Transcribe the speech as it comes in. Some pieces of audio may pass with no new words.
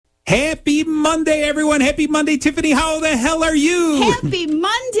Happy Monday, everyone. Happy Monday, Tiffany. How the hell are you? Happy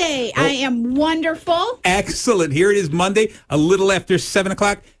Monday. I am wonderful. Excellent. Here it is Monday, a little after 7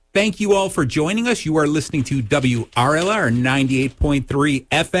 o'clock. Thank you all for joining us. You are listening to WRLR 98.3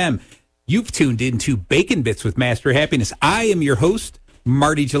 FM. You've tuned into Bacon Bits with Master Happiness. I am your host,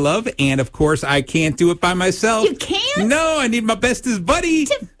 Marty Jalove, and of course, I can't do it by myself. You can't? No, I need my bestest buddy.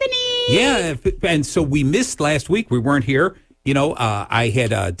 Tiffany. Yeah, and so we missed last week. We weren't here. You know, I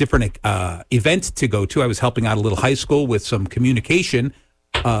had a different event to go to. I was helping out a little high school with some communication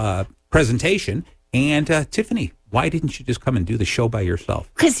presentation. And Tiffany, why didn't you just come and do the show by yourself?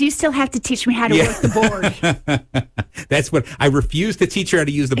 Because you still have to teach me how to work the board. That's what I refuse to teach her how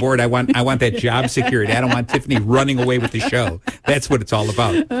to use the board. I want that job security. I don't want Tiffany running away with the show. That's what it's all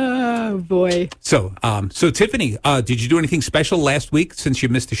about. Oh boy. So Tiffany, did you do anything special last week since you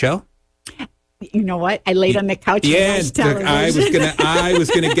missed the show? You know what? I laid on the couch and watched television. I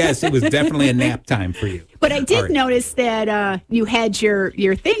was gonna guess it was definitely a nap time for you. But I did notice that you had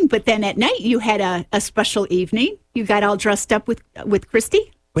your thing, but then at night you had a special evening. You got all dressed up with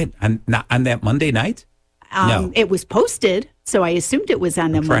Christy. Wait, on that Monday night? No. It was posted, so I assumed it was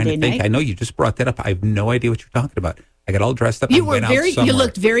on the Monday night. I know you just brought that up. I have no idea what you're talking about. I got all dressed up. You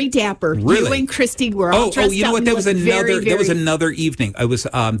looked very dapper. Really? You and Christy were all dressed up. Oh, you know what? There was another evening. It was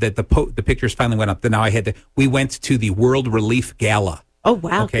that the pictures finally went up. Then now we went to the World Relief Gala. Oh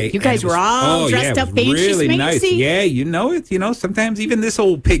wow! Okay, you guys were all dressed up, fancy, really schmancy. Nice. Yeah, you know it. You know, sometimes even this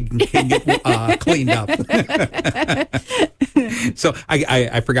old pig can get cleaned up. So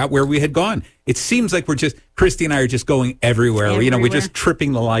I forgot where we had gone. It seems like Christy and I are just going everywhere. You know, we're just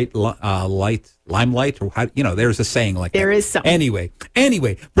tripping the limelight, or how, you know, there's a saying like there that. Is something.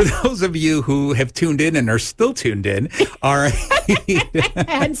 Anyway, for those of you who have tuned in and are still tuned in, all right,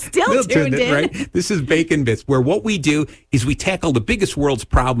 and still tuned in, right? This is Bacon Bits, where what we do is we tackle the biggest world's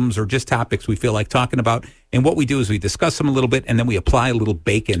problems or just topics we feel like talking about, and what we do is we discuss them a little bit, and then we apply a little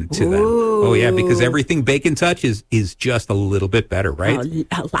bacon to them. Oh yeah, because everything bacon touches is just a little bit better, right?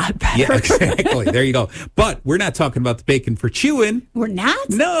 A lot better. Yeah, exactly. There you go. But we're not talking about the bacon for chewing. We're not?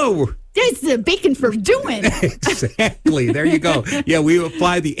 No. There's the bacon for doing. Exactly. There you go. Yeah, we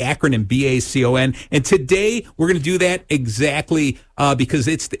apply the acronym BACON. And today we're going to do that exactly because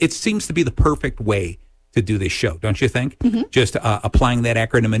it seems to be the perfect way to do this show, don't you think? Mm-hmm. Just applying that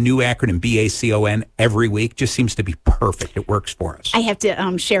acronym, a new acronym, BACON, every week just seems to be perfect. It works for us. I have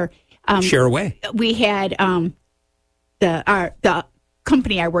to share. Share away. We had the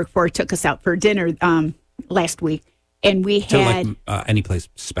company I work for took us out for dinner last week. And we had any place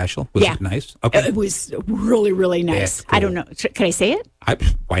special? Was it nice? Okay, it was really, really nice. Cool. I don't know. Can I say it?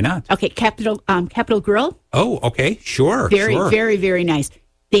 Why not? Okay, Capitol Grill. Oh, okay, sure. Very, very, very nice.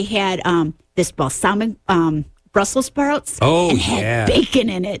 They had this balsamic Brussels sprouts. Oh, and had bacon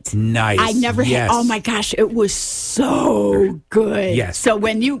in it. Nice. I never had. Oh my gosh, it was so good. Yes. So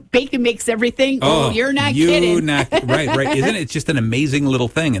when bacon makes everything. Oh, you're not kidding. Right. Isn't it just an amazing little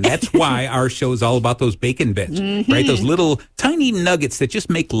thing? And that's why our show is all about those bacon bits, right? Those little tiny nuggets that just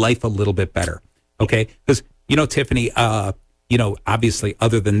make life a little bit better. Okay, because you know, Tiffany. You know, obviously,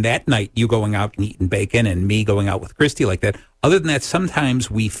 other than that night, you going out and eating bacon and me going out with Christy like that, other than that,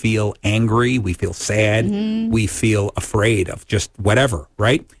 sometimes we feel angry, we feel sad, we feel afraid of just whatever,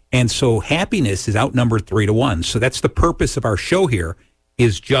 right? And so happiness is outnumbered 3-1. So that's the purpose of our show here,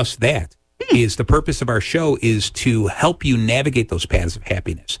 is just that. Is the purpose of our show is to help you navigate those paths of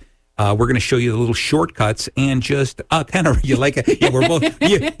happiness. We're going to show you the little shortcuts and just kind of we're both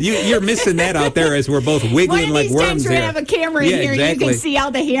you're missing that out there as we're both wiggling like worms. One of these times we're going to have a camera in here. Exactly. You can see all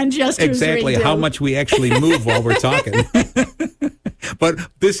the hand gestures. Exactly how much we actually move while we're talking. But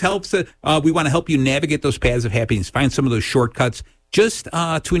this helps. We want to help you navigate those paths of happiness. Find some of those shortcuts just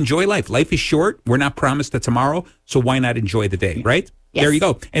to enjoy life. Life is short. We're not promised a tomorrow, so why not enjoy the day, right? Yes. There you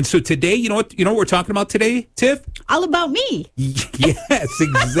go. And so today, you know what we're talking about today, Tiff? All about me. Yes,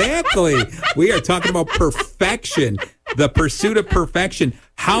 exactly. We are talking about perfection, the pursuit of perfection.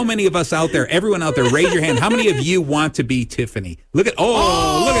 How many of us out there, everyone out there, raise your hand. How many of you want to be Tiffany? Look at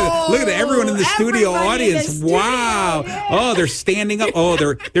everyone in the studio audience. Wow. Yeah. Oh, they're standing up. Oh,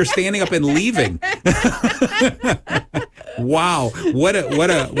 they're standing up and leaving. Wow. What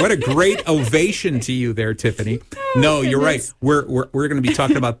a great ovation to you there, Tiffany. No, you're right. We're going to be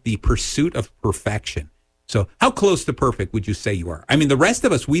talking about the pursuit of perfection. So how close to perfect would you say you are? I mean, the rest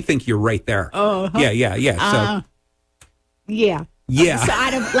of us, we think you're right there. Yeah. So yeah. So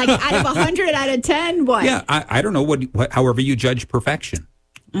out of 100 out of 10, what? Yeah, I don't know what however you judge perfection.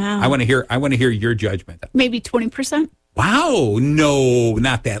 I want to hear your judgment. Maybe 20%. Wow, no,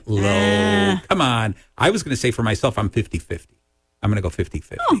 not that low. Come on. I was going to say for myself I'm 50-50. I'm going to go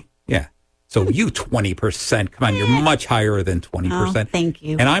 50-50. Yeah. So you 20%. Come on, you're much higher than 20%. Oh, thank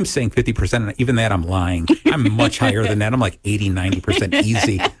you. And I'm saying 50%. And even that, I'm lying. I'm much higher than that. I'm like 80, 90%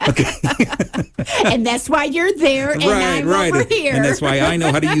 easy. Okay. And that's why you're there and I'm over here. And that's why I know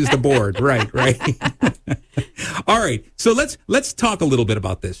how to use the board. Right. All right. So let's talk a little bit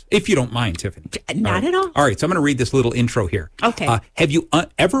about this, if you don't mind, Tiffany. Not at all. All right. So I'm going to read this little intro here. Okay. Have you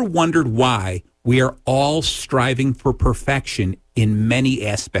ever wondered why we are all striving for perfection in many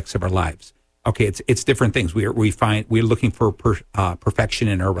aspects of our lives? Okay, it's different things. We're looking for perfection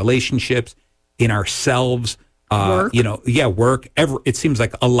in our relationships, in ourselves, work. Work. It seems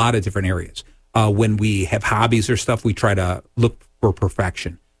like a lot of different areas. When we have hobbies or stuff, we try to look for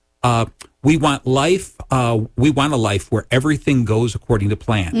perfection. We want life. We want a life where everything goes according to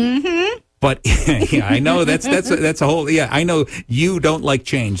plan. Mm-hmm. But yeah, I know that's a whole. Yeah, I know you don't like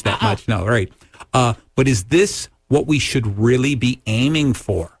change that much. No, right. But is this what we should really be aiming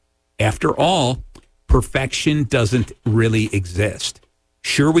for? After all, perfection doesn't really exist.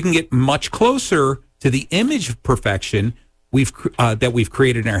 Sure, we can get much closer to the image of perfection that we've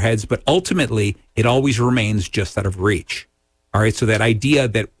created in our heads, but ultimately, it always remains just out of reach. All right, so that idea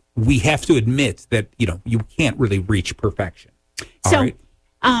that we have to admit that you can't really reach perfection. All right?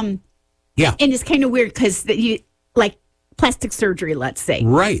 Yeah, and it's kind of weird because you like plastic surgery. Let's say,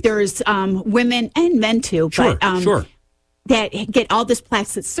 right? There's women and men too, sure, but sure. that get all this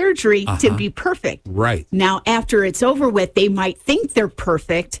plastic surgery to be perfect. Right. Now, after it's over with, they might think they're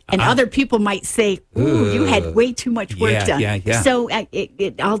perfect, and other people might say, ooh, you had way too much work done. Yeah. So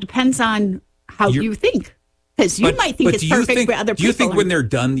it all depends on how you think. Because you might think it's perfect, but other people... Do you think when they're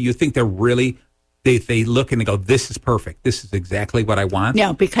done, you think they're really... They look and they go, this is perfect. This is exactly what I want?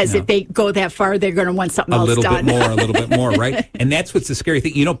 No, because if they go that far, they're going to want something else done. A little bit more, right? And that's what's the scary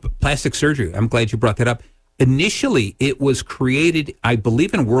thing. Plastic surgery, I'm glad you brought that up. Initially, it was created, I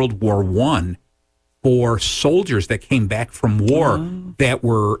believe, in World War I for soldiers that came back from war that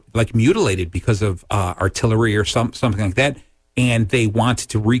were like mutilated because of artillery or something like that. And they wanted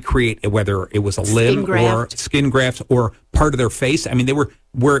to recreate whether it was a limb or skin grafts or part of their face. I mean, they were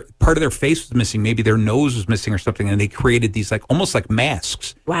where part of their face was missing. Maybe their nose was missing or something. And they created these almost like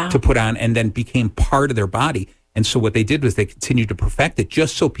masks to put on and then became part of their body. And so what they did was they continued to perfect it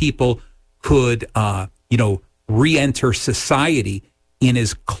just so people could, re-enter society in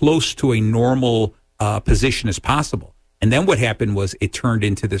as close to a normal position as possible. And then what happened was it turned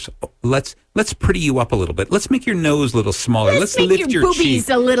into this, let's pretty you up a little bit. Let's make your nose a little smaller. Let's make lift your boobies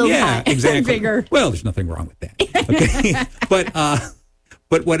cheek. A little exactly. bigger. Well, there's nothing wrong with that. Okay.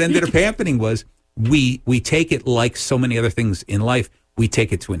 But what ended up happening was we take it like so many other things in life. We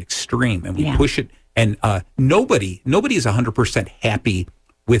take it to an extreme and we push it. And nobody is 100% happy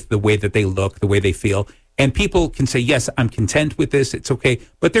with the way that they look, the way they feel. And people can say, yes, I'm content with this. It's okay.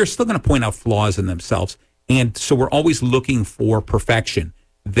 But they're still going to point out flaws in themselves. And so we're always looking for perfection,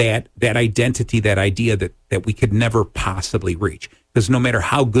 that identity, that idea that we could never possibly reach. Because no matter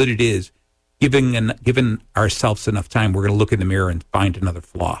how good it is, given ourselves enough time, we're going to look in the mirror and find another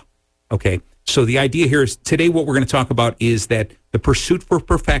flaw. Okay? So the idea here is today what we're going to talk about is that the pursuit for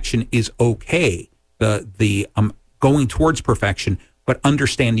perfection is okay. The going towards perfection, but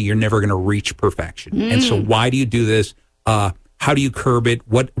understanding you're never going to reach perfection. And so why do you do this? How do you curb it?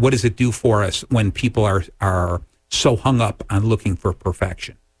 What does it do for us when people are so hung up on looking for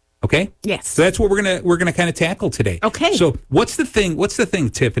perfection? Okay? Yes. So that's what we're gonna kind of tackle today. Okay. So what's the thing,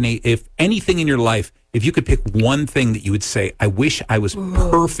 Tiffany? If anything in your life, if you could pick one thing that you would say, I wish I was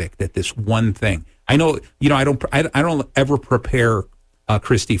perfect at this one thing. I know, I don't ever prepare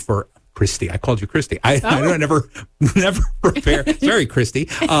Christy for Christy. I called you Christy. I don't never prepare. Sorry, Christy.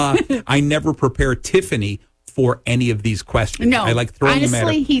 I never prepare Tiffany for any of these questions. No, I like throwing them at her.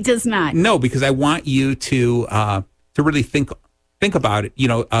 Honestly, he does not. No, because I want you to really think about it.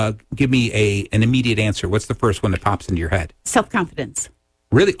 Give me an immediate answer. What's the first one that pops into your head? Self-confidence.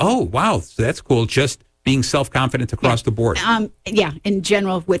 Really? Oh, wow. So that's cool. Just being self-confident across the board. In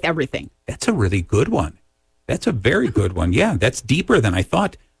general with everything. That's a really good one. That's a very good one. Yeah, that's deeper than I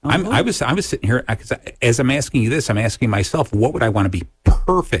thought. I was sitting here because as I'm asking you this, I'm asking myself, what would I want to be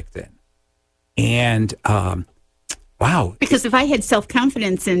perfect in? And wow, because if I had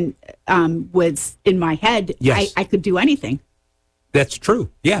self-confidence and was in my head, yes. I could do anything. That's true.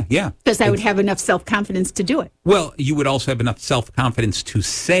 Yeah. Because I would have enough self-confidence to do it. Well, you would also have enough self-confidence to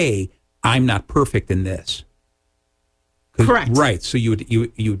say, I'm not perfect in this. Correct. Right. So you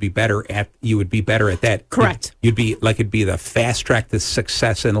would be better at that. Correct. You'd be like, it'd be the fast track to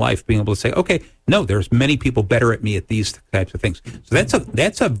success in life, being able to say, okay, no, there's many people better at me at these types of things. So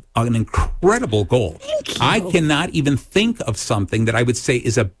that's an incredible goal. Thank you. I cannot even think of something that I would say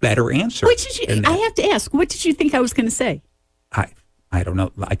is a better answer. I have to ask, what did you think I was going to say? I don't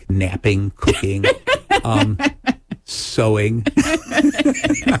know, like napping, cooking, sewing,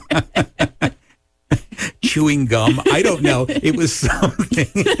 chewing gum. I don't know. It was something.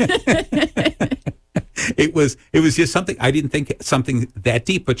 It was just something. I didn't think something that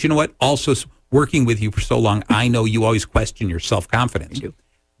deep. But you know what? Also, working with you for so long, I know you always question your self-confidence.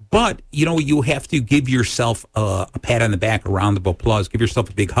 But, you have to give yourself a pat on the back, a round of applause, give yourself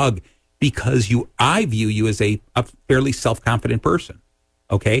a big hug, because I view you as a fairly self-confident person.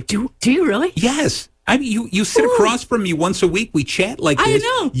 Okay? Do you really? Yes. I mean, you sit across from me once a week. We chat like this. I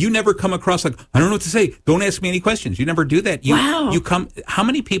know. You never come across like, I don't know what to say. Don't ask me any questions. You never do that. Wow. How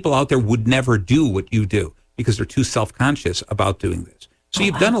many people out there would never do what you do because they're too self-conscious about doing this? So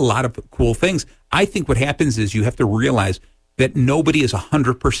you've done a lot of cool things. I think what happens is you have to realize that nobody is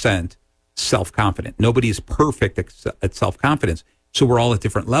 100% self-confident. Nobody is perfect at self-confidence. So we're all at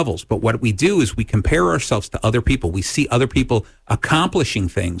different levels. But what we do is we compare ourselves to other people. We see other people accomplishing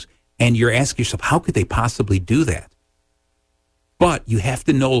things, and you're asking yourself, how could they possibly do that? But you have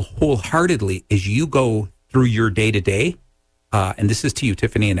to know wholeheartedly as you go through your day-to-day, and this is to you,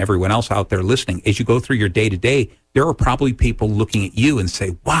 Tiffany, and everyone else out there listening, as you go through your day-to-day, there are probably people looking at you and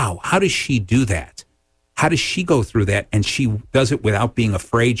say, wow, how does she do that? How does she go through that? And she does it without being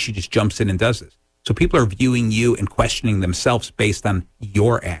afraid. She just jumps in and does this. So people are viewing you and questioning themselves based on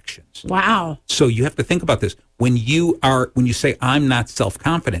your actions. Wow. So you have to think about this. When you say, I'm not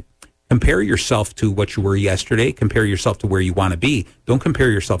self-confident, compare yourself to what you were yesterday. Compare yourself to where you want to be. Don't compare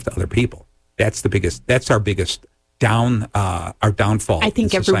yourself to other people. That's our biggest our downfall. I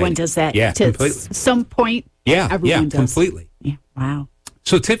think everyone does that. Yeah, to completely. Some point. Everyone does. Completely. Yeah. Wow.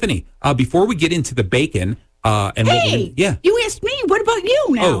 So Tiffany, before we get into the bacon, you asked me. What about you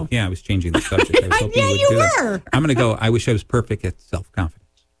now? Oh, yeah, I was changing the subject. I was hoping you would were. I'm going to go. I wish I was perfect at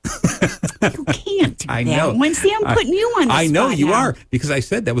self-confidence. You can't do I that. know. Wednesday, I'm putting you on the I know spot you now. are, because I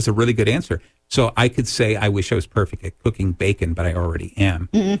said that was a really good answer. So I could say I wish I was perfect at cooking bacon, but I already am.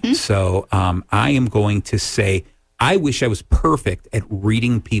 Mm-hmm. So I am going to say I wish I was perfect at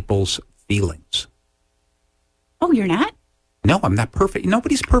reading people's feelings. Oh, you're not? No, I'm not perfect.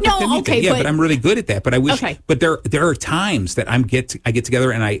 Nobody's perfect at anything. Okay, but I'm really good at that. But I wish. Okay. But there are times that I get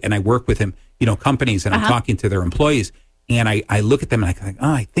together and I work with him, companies, and I'm talking to their employees, and I look at them and I think,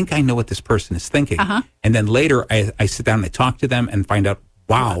 I think I know what this person is thinking. And then later I sit down and I talk to them and find out,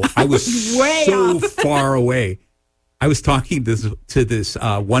 wow, I was Way so off. far away. I was talking to this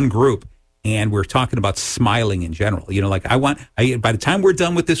one group, and we're talking about smiling in general. By the time we're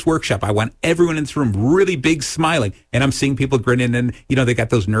done with this workshop, I want everyone in this room really big smiling. And I'm seeing people grinning, and they got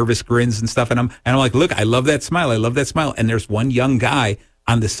those nervous grins and stuff. And I'm like, look, I love that smile. I love that smile. And there's one young guy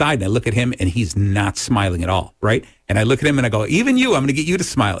on the side, and I look at him, and he's not smiling at all, right? And I look at him, and I go, even you, I'm going to get you to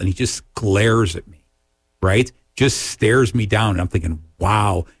smile. And he just glares at me, right? Just stares me down. And I'm thinking,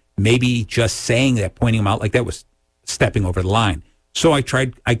 wow, maybe just saying that, pointing him out like that was stepping over the line. So I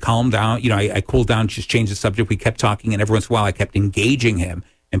calmed down, I cooled down, just changed the subject. We kept talking, and every once in a while I kept engaging him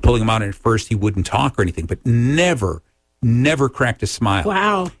and pulling him out. And at first he wouldn't talk or anything, but never cracked a smile.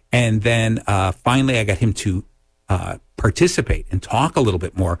 Wow. And then finally I got him to participate and talk a little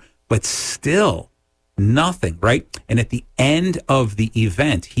bit more, but still nothing, right? And at the end of the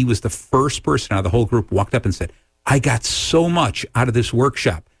event, he was the first person out of the whole group walked up and said, I got so much out of this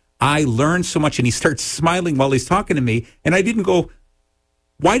workshop. I learned so much. And he starts smiling while he's talking to me. And I didn't go,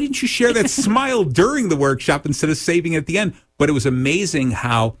 why didn't you share that smile during the workshop instead of saving it at the end? But it was amazing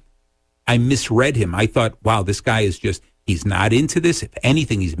how I misread him. I thought, wow, this guy is he's not into this. If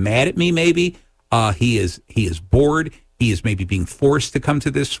anything, he's mad at me maybe. He is bored. He is maybe being forced to come to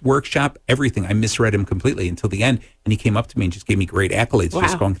this workshop. Everything. I misread him completely until the end. And he came up to me and just gave me great accolades,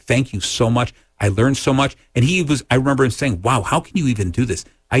 just going, thank you so much. I learned so much. And I remember him saying, wow, how can you even do this?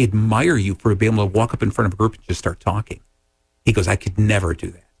 I admire you for being able to walk up in front of a group and just start talking. He goes, I could never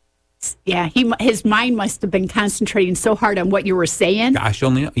do that. Yeah, his mind must have been concentrating so hard on what you were saying. Gosh,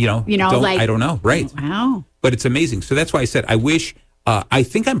 only, I don't know. Right. Wow. But it's amazing. So that's why I said, I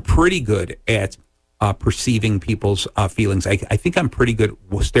think I'm pretty good at perceiving people's feelings. I think I'm pretty good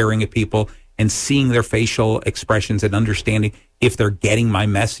staring at people and seeing their facial expressions and understanding if they're getting my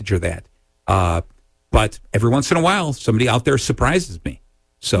message or that. But every once in a while, somebody out there surprises me.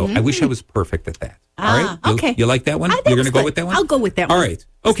 So I wish I was perfect at that. All right. Okay. You like that one? That You're going was to go good. with that one? I'll go with that one. All right.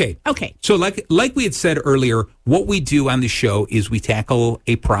 Okay. Okay. So like we had said earlier, what we do on the show is we tackle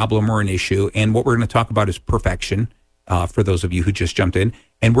a problem or an issue, and what we're going to talk about is perfection. For those of you who just jumped in,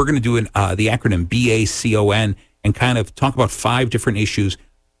 and we're going to do the acronym BACON and kind of talk about 5 different issues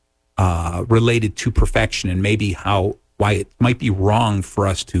related to perfection and maybe why it might be wrong for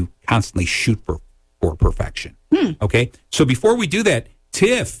us to constantly shoot for perfection. Okay. So before we do that,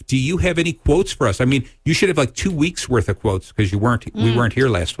 Tiff, do you have any quotes for us? I mean, you should have like 2 weeks worth of quotes because we weren't here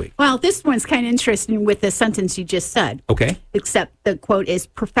last week. Well, this one's kind of interesting with the sentence you just said. Okay. Except the quote is,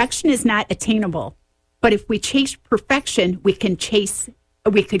 perfection is not attainable, but if we chase perfection, we could catch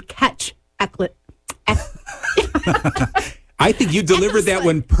I think you delivered that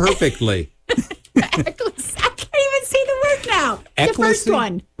one perfectly. I can't even say the word now. The first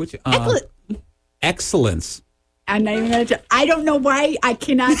one. Which, excellence. I'm not even I don't know why I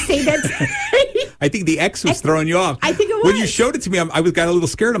cannot say that. I think the X was throwing you off. I think it was. When you showed it to me, I got a little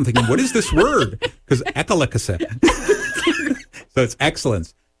scared. I'm thinking, what is this word? Because ekalikasa. So it's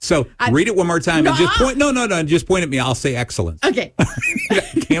excellence. So read it one more time and just point. No. Just point at me. I'll say excellence. Okay. I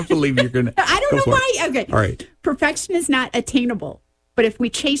can't believe you're going to. I don't know why. Okay. All right. Perfection is not attainable, but if we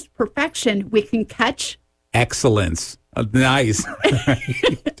chase perfection, we can catch excellence. Nice.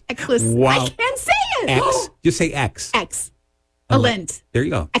 Excellence. Wow. I can't say it. X. Just say X. Excellent. There you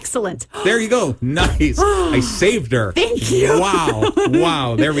go. Excellent. There you go. Nice. I saved her. Thank you.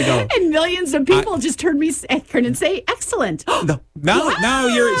 Wow. There we go. And millions of people just heard me and say excellent. Now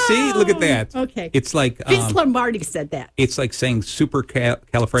you're, see, look at that. Okay. It's like. Vince Lombardi said that. It's like saying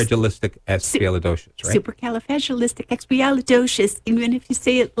supercalifragilisticexpialidocious, right? Supercalifragilisticexpialidocious. Even if you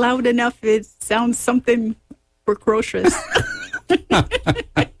say it loud enough, it sounds something precocious.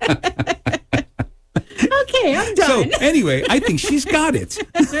 Okay, I'm done. So anyway, I think she's got it.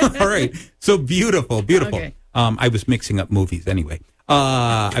 All right. So beautiful. Okay. I was mixing up movies anyway.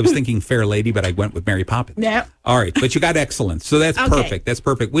 I was thinking Fair Lady, but I went with Mary Poppins. Yeah. All right. But you got excellence. So that's perfect. That's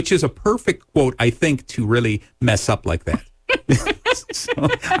perfect. Which is a perfect quote, I think, to really mess up like that. So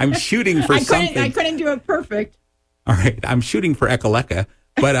I'm shooting for something. I couldn't do it perfect. All right. I'm shooting for Ekaleka,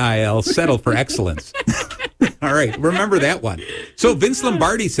 but I'll settle for excellence. All right. Remember that one. So Vince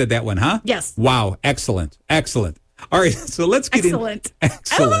Lombardi said that one, huh? Yes. Wow. Excellent. All right. So let's get Excellent.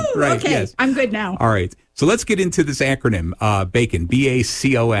 Excellent. Oh, right. Okay. Yes. I'm good now. All right. So let's get into this acronym, BACON,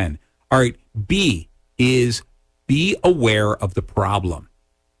 BACON. All right. B is be aware of the problem.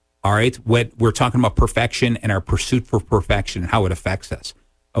 All right. What we're talking about perfection and our pursuit for perfection, how it affects us.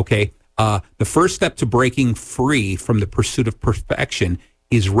 Okay. The first step to breaking free from the pursuit of perfection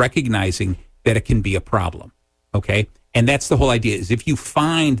is recognizing that it can be a problem. Okay. And that's the whole idea, is if you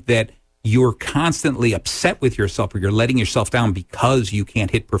find that you're constantly upset with yourself or you're letting yourself down because you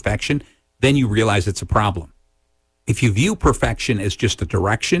can't hit perfection, then you realize it's a problem. If you view perfection as just a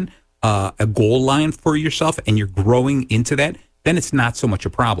direction, a goal line for yourself, and you're growing into that, then it's not so much a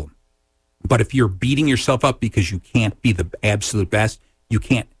problem. But if you're beating yourself up because you can't be the absolute best, you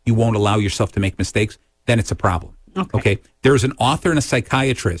won't allow yourself to make mistakes, then it's a problem. Okay. There's an author and a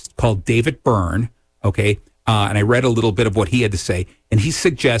psychiatrist called David Byrne. Okay. And I read a little bit of what he had to say, and he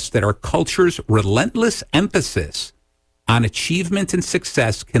suggests that our culture's relentless emphasis on achievement and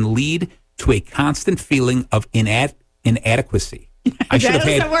success can lead to a constant feeling of inadequacy. I should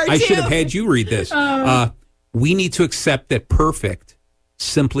have had you read this. We need to accept that perfect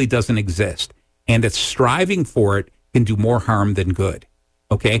simply doesn't exist, and that striving for it can do more harm than good.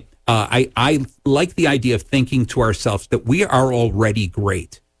 Okay? I like the idea of thinking to ourselves that we are already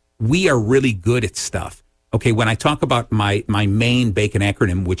great. We are really good at stuff. Okay, when I talk about my main BACON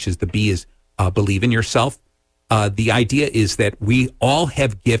acronym, which is the B is believe in yourself, the idea is that we all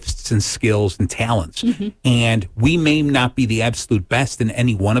have gifts and skills and talents. Mm-hmm. And we may not be the absolute best in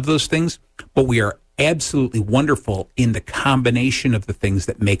any one of those things, but we are absolutely wonderful in the combination of the things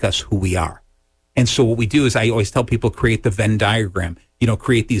that make us who we are. And so what we do is, I always tell people, create the Venn diagram,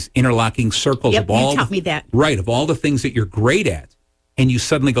 create these interlocking circles of all. You taught me that. Right, of all the things that you're great at. And you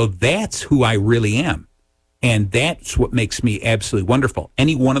suddenly go, that's who I really am. And that's what makes me absolutely wonderful.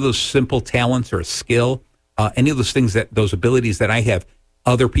 Any one of those simple talents or a skill, any of those things, those abilities that I have,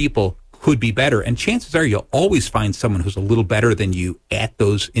 other people could be better. And chances are you'll always find someone who's a little better than you at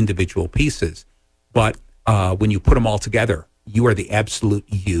those individual pieces. But when you put them all together, you are the absolute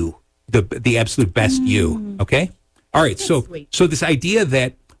you, the absolute best you. Okay? All right. So this idea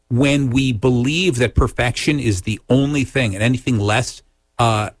that when we believe that perfection is the only thing and anything less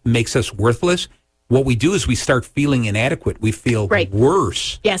makes us worthless, what we do is we start feeling inadequate. We feel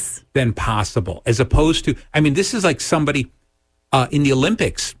worse than possible, as opposed to, this is like somebody in the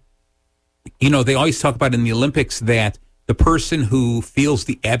Olympics. they always talk about in the Olympics that the person who feels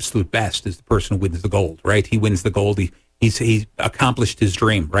the absolute best is the person who wins the gold, right? He wins the gold. He's accomplished his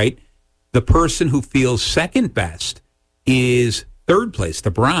dream, right? The person who feels second best is third place,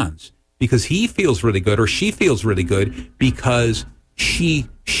 the bronze, because he feels really good or she feels really good because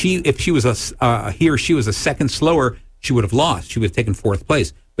if he or she was a second slower, she would have lost. She would have taken fourth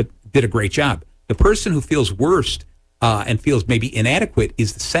place, but did a great job. The person who feels worst and feels maybe inadequate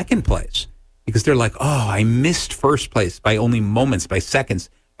is the second place because they're like, oh, I missed first place by only moments, by seconds,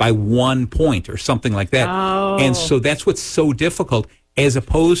 by 1 point or something like that. Oh. And so that's what's so difficult, as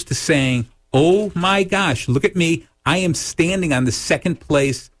opposed to saying, oh my gosh, look at me. I am standing on the second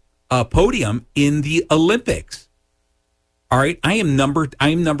place podium in the Olympics. All right, I am number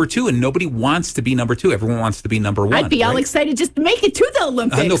two, and nobody wants to be number two. Everyone wants to be number one. I'd be all excited just to make it to the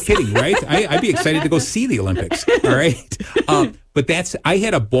Olympics. No kidding, right? I'd be excited to go see the Olympics. All right, but I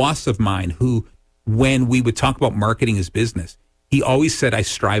had a boss of mine who, when we would talk about marketing his business, he always said, "I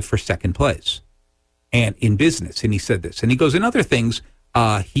strive for second place," and in business, and he said this, and he goes, in other things,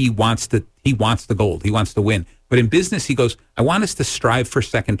 he wants the gold, he wants to win, but in business, he goes, I want us to strive for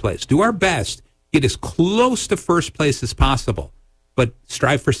second place, do our best. Get as close to first place as possible, but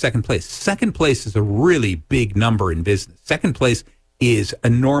strive for second place. Second place is a really big number in business. Second place is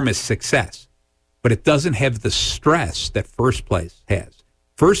enormous success, but it doesn't have the stress that first place has.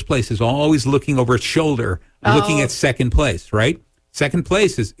 First place is always looking over its shoulder, looking at second place, right? Second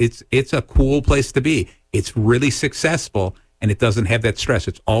place it's a cool place to be. It's really successful, and it doesn't have that stress.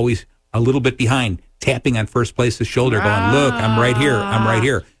 It's always a little bit behind, tapping on first place's shoulder, going, look, I'm right here. I'm right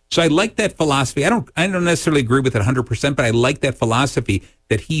here. So I like that philosophy. I don't necessarily agree with it 100%, but I like that philosophy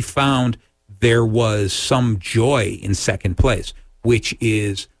that he found there was some joy in second place, which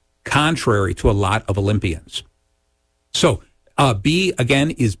is contrary to a lot of Olympians. So be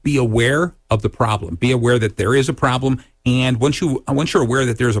aware of the problem. Be aware that there is a problem, and once you're aware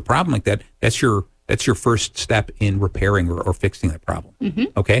that there's a problem like that, that's your first step in repairing or fixing that problem. Mm-hmm.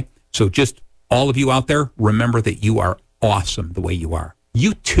 Okay? So just all of you out there, remember that you are awesome the way you are.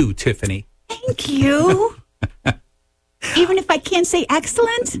 You too, Tiffany. Thank you. Even if I can't say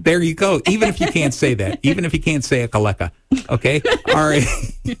excellent? There you go. Even if you can't say that. Even if you can't say a kaleka. Okay? All right.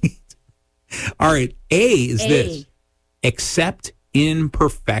 All right. A is this. Accept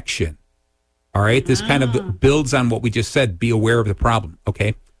imperfection. All right? This kind of builds on what we just said. Be aware of the problem.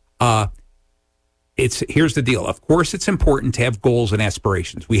 Okay? Here's the deal. Of course, it's important to have goals and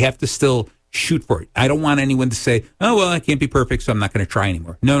aspirations. We have to still shoot for it. I don't want anyone to say, oh, well, I can't be perfect, so I'm not going to try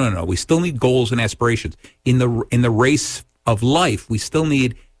anymore. No. We still need goals and aspirations. In the race of life, we still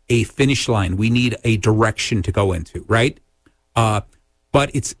need a finish line. We need a direction to go into, right? But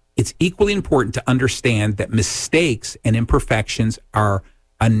it's equally important to understand that mistakes and imperfections are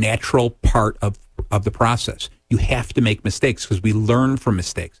a natural part of the process. You have to make mistakes because we learn from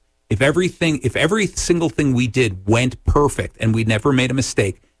mistakes. If every single thing we did went perfect and we never made a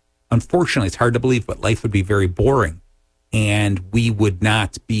mistake, unfortunately, it's hard to believe, but life would be very boring, and we would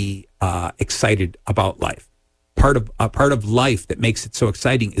not be excited about life. Part of life that makes it so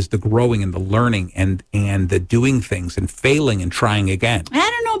exciting is the growing and the learning and the doing things and failing and trying again. I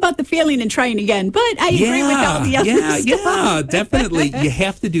don't know about the failing and trying again, but I agree with all the others. Yeah, definitely. You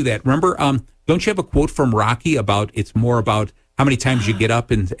have to do that. Remember, don't you have a quote from Rocky about it's more about how many times you get up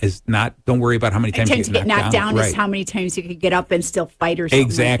and don't worry about how many times you get knocked down. Is how many times you could get up and still fight or something.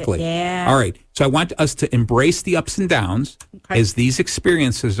 Exactly. Like yeah. All right. So I want us to embrace the ups and downs as these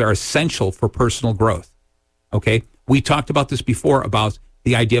experiences are essential for personal growth. Okay. We talked about this before about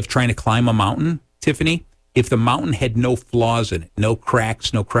the idea of trying to climb a mountain, Tiffany. If the mountain had no flaws in it, no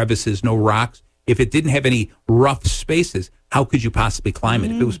cracks, no crevices, no rocks, if it didn't have any rough spaces, how could you possibly climb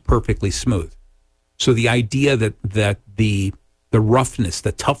it if it was perfectly smooth? So the idea that the roughness,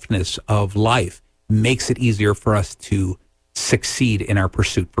 the toughness of life makes it easier for us to succeed in our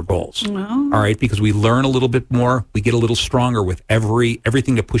pursuit for goals. All right, because we learn a little bit more, we get a little stronger with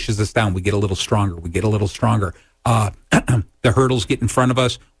everything that pushes us down. We get a little stronger. The hurdles get in front of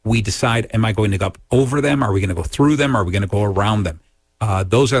us. We decide, am I going to go up over them? Are we going to go through them? Are we going to go around them?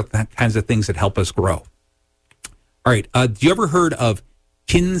 Those are the kinds of things that help us grow. All right, do you ever heard of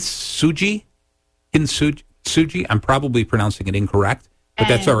kintsugi? Kintsugi? I'm probably pronouncing it incorrect, but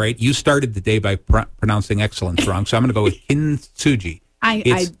that's all right. You started the day by pronouncing excellence wrong, so I'm going to go with kintsugi.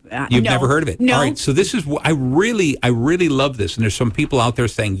 You've never heard of it? No. All right, so this is, I really love this, and there's some people out there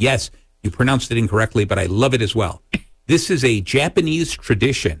saying, yes, you pronounced it incorrectly, but I love it as well. This is a Japanese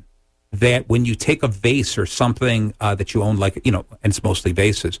tradition that when you take a vase or something that you own, like, and it's mostly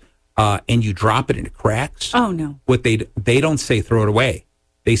vases, and you drop it and it cracks. Oh, no. What they don't say throw it away.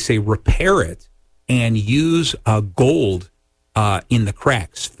 they say repair it and use gold in the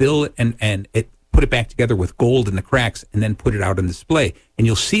cracks. Fill it and put it back together with gold in the cracks, and then put it out on display. And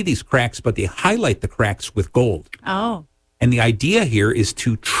you'll see these cracks, but they highlight the cracks with gold. Oh. And the idea here is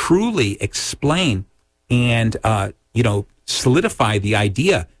to truly explain and, solidify the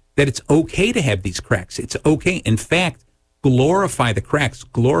idea that it's okay to have these cracks. It's okay. In fact, glorify the cracks,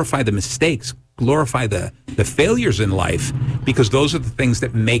 glorify the mistakes, glorify the failures in life, because those are the things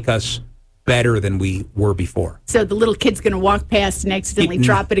that make us better than we were before. So the little kid's going to walk past and accidentally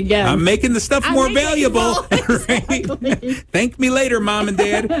drop it again. I'm making the stuff more valuable. Exactly. Right? Thank me later, Mom and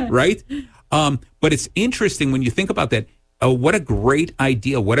Dad. Right? But it's interesting when you think about that. What a great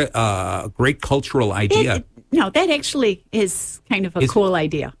idea. What a great cultural idea. That actually is kind of a cool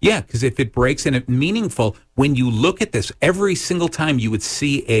idea. Yeah, because if it breaks and it's meaningful, when you look at this, every single time you would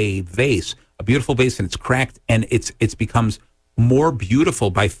see a vase, a beautiful vase, and it's cracked, and it becomes more beautiful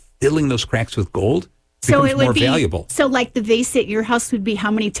by filling those cracks with gold. So it would more be valuable. So, like the vase at your house would be how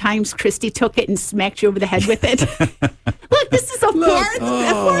many times Christy took it and smacked you over the head with it? Look, this is a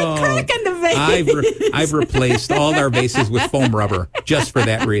fourth crack on the vase. I've replaced all our vases with foam rubber just for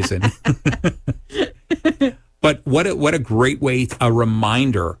that reason. But what a great way, a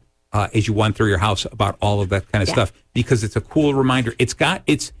reminder as you went through your house about all of that kind of stuff, because it's a cool reminder.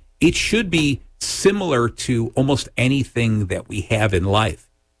 It should be similar to almost anything that we have in life.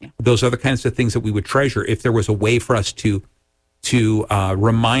 Yeah. Those are the kinds of things that we would treasure if there was a way for us to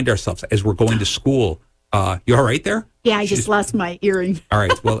remind ourselves as we're going to school. You all right there? Yeah, I just lost my earring. All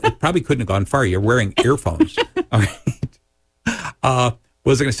right. Well, it probably couldn't have gone far. You're wearing earphones. All right.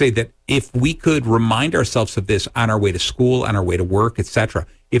 Was I going to say that if we could remind ourselves of this on our way to school, on our way to work, etc.,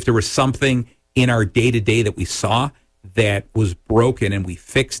 if there was something in our day-to-day that we saw that was broken and we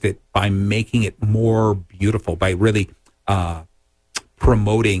fixed it by making it more beautiful, by really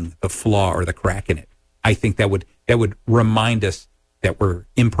promoting the flaw or the crack in it, I think that would remind us that we're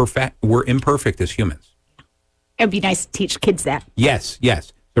imperfect as humans. It would be nice to teach kids that. Yes. So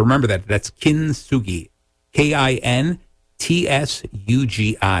remember that. That's kintsugi, KINTSUGI.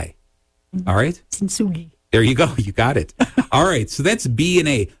 All right? Kintsugi. There you go. You got it. All right. So that's B and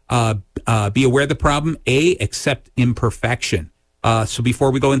A. Be aware of the problem. A, accept imperfection. So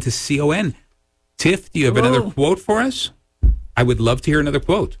before we go into CON, Tiff, do you have another quote for us? I would love to hear another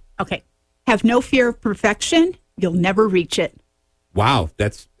quote. Okay. Have no fear of perfection. You'll never reach it. Wow.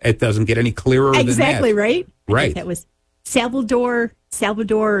 It doesn't get any clearer than that. Exactly, right? Right. That was Salvador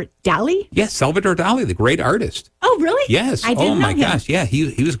Dali? Yes, Salvador Dali, the great artist. Oh, really? Yes. I didn't know him. Gosh. Yeah,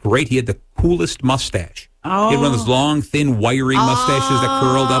 he was great. He had the coolest mustache. Oh. He had one of those long, thin, wiry mustaches that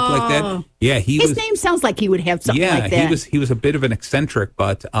curled up like that. Yeah, his name sounds like he would have something like that. Yeah, he was a bit of an eccentric,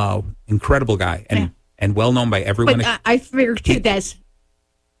 but incredible guy and well known by everyone. But I figured too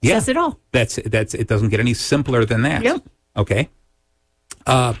says it all. It doesn't get any simpler than that. Yep. Okay.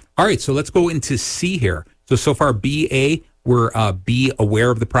 All right, so let's go into C here. So far, B, A, we're B, aware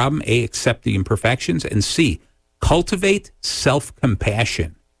of the problem. A, accept the imperfections. And C, cultivate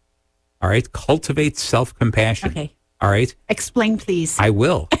self-compassion. All right, cultivate self-compassion. Okay. All right. Explain, please. I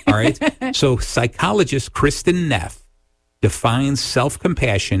will. All right. So psychologist Kristen Neff defines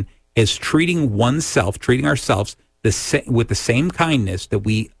self-compassion as treating ourselves with the same kindness that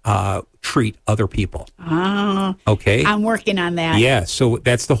we treat other people. Oh, okay. I'm working on that. Yeah. So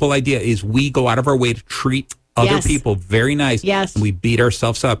that's the whole idea: is we go out of our way to treat other people very nice. Yes. And we beat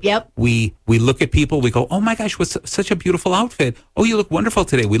ourselves up. Yep. We look at people. We go, "Oh my gosh, what's such a beautiful outfit? Oh, you look wonderful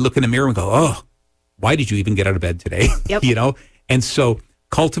today." We look in the mirror and go, "Oh, why did you even get out of bed today?" Yep. And so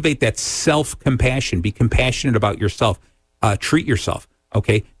cultivate that self-compassion. Be compassionate about yourself. Treat yourself.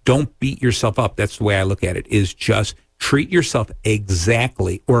 Okay. Don't beat yourself up. That's the way I look at it, is just treat yourself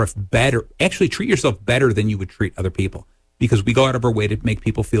exactly, or if better, actually treat yourself better than you would treat other people, because we go out of our way to make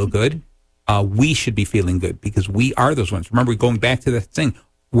people feel good. We should be feeling good because we are those ones. Remember, going back to the thing,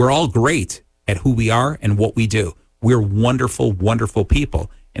 we're all great at who we are and what we do. We're wonderful, wonderful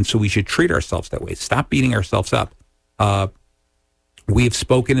people. And so we should treat ourselves that way. Stop beating ourselves up. We have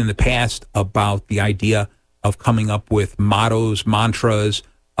spoken in the past about the idea of coming up with mottos, mantras,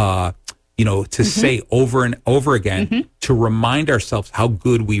 to say over and over again, to remind ourselves how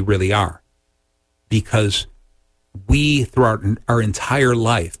good we really are. Because we, throughout our entire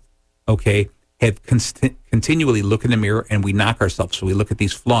life, have continually look in the mirror and we knock ourselves. So we look at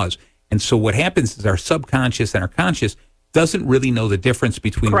these flaws. And so what happens is our subconscious and our conscious doesn't really know the difference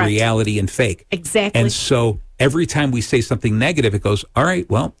between reality and fake. Exactly. And so every time we say something negative, it goes, all right,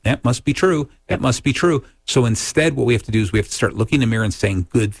 well, that must be true. That must be true. So instead, what we have to do is we have to start looking in the mirror and saying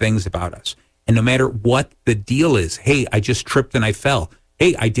good things about us. And no matter what the deal is, hey, I just tripped and I fell.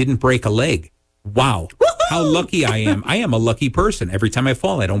 Hey, I didn't break a leg. Wow. How lucky I am. I am a lucky person. Every time I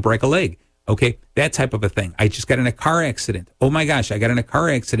fall, I don't break a leg. Okay. That type of a thing. I just got in a car accident. Oh my gosh. I got in a car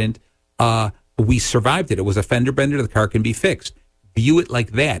accident. We survived it. It was a fender bender. The car can be fixed. View it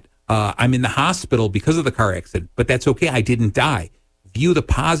like that. I'm in the hospital because of the car accident, but that's okay. I didn't die. View the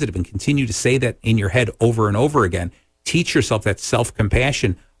positive and continue to say that in your head over and over again. Teach yourself that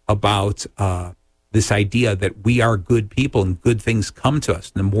self-compassion about this idea that we are good people and good things come to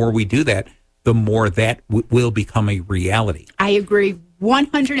us. And the more we do that, the more that will become a reality. I agree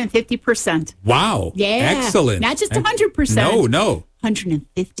 150%. Wow. Yeah. Excellent. Not just 100%. No.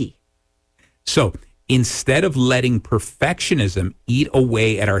 150. So instead of letting perfectionism eat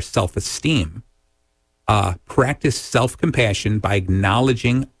away at our self-esteem, practice self-compassion by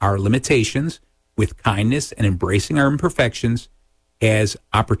acknowledging our limitations with kindness and embracing our imperfections as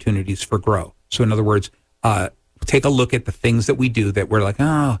opportunities for growth. So in other words, take a look at the things that we do that we're like,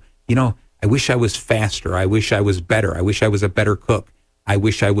 oh, I wish I was faster. I wish I was better. I wish I was a better cook. I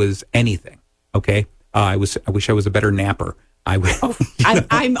wish I was anything. Okay. I wish I was a better napper.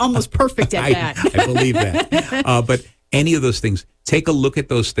 I'm almost perfect at that. I believe that. But any of those things, take a look at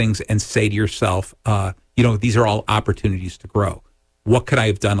those things and say to yourself, these are all opportunities to grow. What could I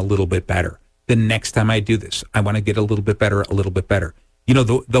have done a little bit better? The next time I do this, I want to get a little bit better, a little bit better.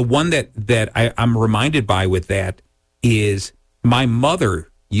 The one that I'm reminded by with that is my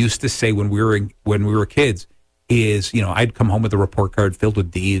mother used to say when we were kids is, I'd come home with a report card filled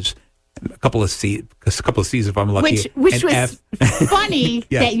with D's, a couple of C's if I'm lucky. Which was funny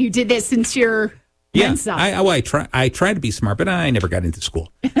Yeah. that you did this since you're Mensa. I try to be smart, but I never got into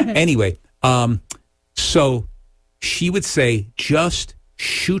school. Anyway, so she would say, just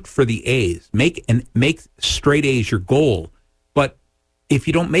shoot for the A's. Make straight A's your goal. But if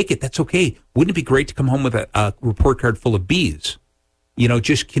you don't make it, that's okay. Wouldn't it be great to come home with a report card full of B's?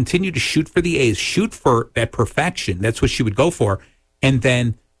 Just continue to shoot for the A's. Shoot for that perfection. That's what she would go for. And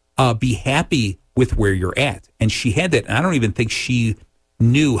then be happy with where you're at. And she had that. And I don't even think she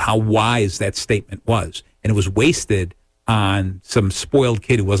knew how wise that statement was. And it was wasted on some spoiled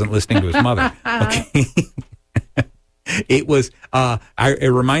kid who wasn't listening to his mother. Okay. It was,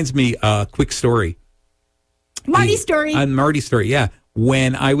 it reminds me, a quick story. Marty's story. Marty's story, yeah.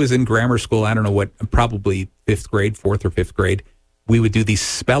 When I was in grammar school, I don't know what, probably fourth or fifth grade, we would do these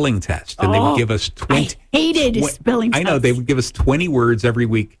spelling tests. And they would give us 20. I hated spelling tests. I know, they would give us 20 words every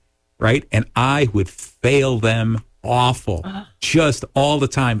week, right? And I would fail them awful, just all the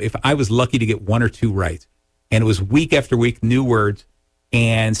time. If I was lucky to get one or two right. And it was week after week, new words.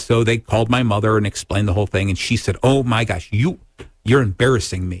 And so they called my mother and explained the whole thing. And she said, oh, my gosh, you're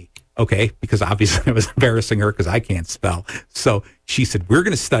embarrassing me. Okay, because obviously I was embarrassing her because I can't spell. So she said, we're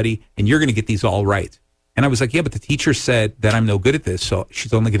going to study and you're going to get these all right. And I was like, yeah, but the teacher said that I'm no good at this. So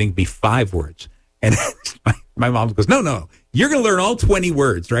she's only going to be 5 words. And my mom goes, no, you're going to learn all 20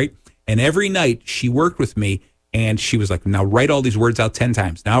 words, right? And every night she worked with me and she was like, now write all these words out 10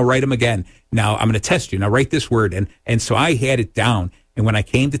 times. Now write them again. Now I'm going to test you. Now write this word. And so I had it down. And when I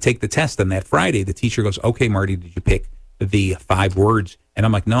came to take the test on that Friday, the teacher goes, okay, Marty, did you pick the 5 words? And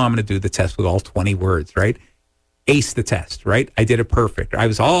I'm like, no, I'm going to do the test with all 20 words, right? Ace the test, right? I did it perfect. I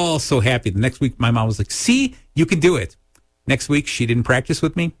was all so happy. The next week, my mom was like, see, you can do it. Next week, she didn't practice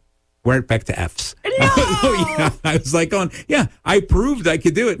with me. Went back to F's. No! Yeah, I was like, yeah, I proved I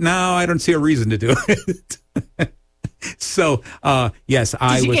could do it. Now I don't see a reason to do it. So, yes,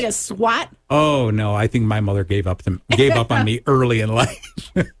 Did you get a SWAT? Oh, no, I think my mother gave up on me early in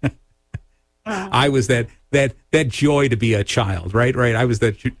life. I was that joy to be a child, right? I was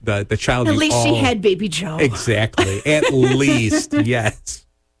the child. At least she had Baby Joe. Exactly. At least, yes.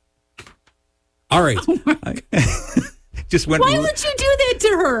 All right. Just went. Why would you do that to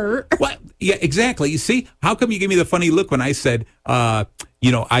her? Well, yeah, exactly. You see, how come you gave me the funny look when I said, I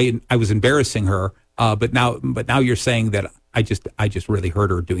was embarrassing her, but now you're saying that I just really hurt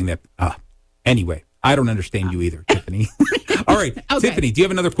her doing that. Anyway, I don't understand you either, Tiffany. All right, okay. Tiffany, do you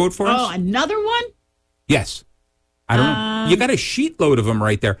have another quote for us? Oh, another one? Yes. I don't know. You got a sheet load of them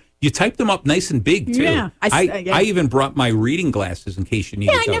right there. You typed them up nice and big, too. Yeah. I even brought my reading glasses in case you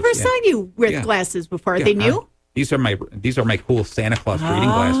needed those. I never saw you with glasses before. Are they new? These are my cool Santa Claus reading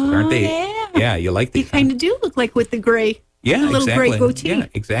glasses, aren't they? Yeah. Yeah, you like these. They kind of do look like with the gray. Yeah, the little exactly. gray goatee. Yeah,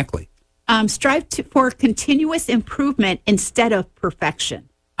 exactly. Strive for continuous improvement instead of perfection.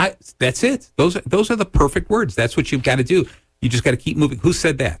 That's it. Those are the perfect words. That's what you've got to do. You just got to keep moving. Who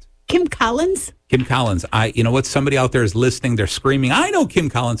said that? Kim Collins. Kim Collins. You know what? Somebody out there is listening. They're screaming, I know Kim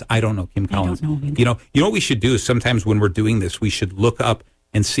Collins. I don't know Kim Collins. I don't know either. You know what we should do is sometimes when we're doing this, we should look up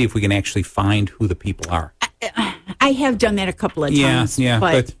and see if we can actually find who the people are. I have done that a couple of times,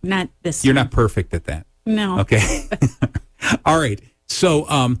 but not this You're time. not perfect at that. No. Okay. All right.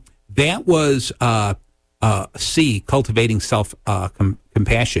 So that was C, cultivating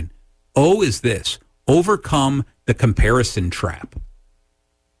self-compassion. O is this, overcome the comparison trap.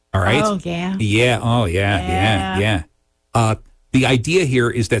 All right? Oh, yeah. Yeah. Oh, yeah. The idea here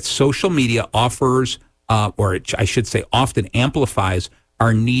is that social media offers, or I should say often amplifies,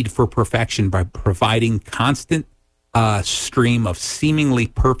 our need for perfection by providing constant stream of seemingly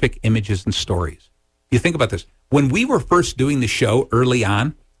perfect images and stories. You think about this. When we were first doing the show early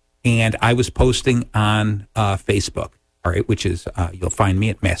on, and I was posting on Facebook, all right, which is, you'll find me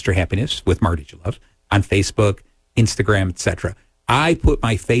at Master Happiness with Marty Jalove on Facebook, Instagram, etc. I put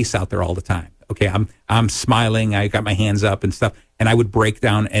my face out there all the time. Okay, I'm smiling. I got my hands up and stuff, and I would break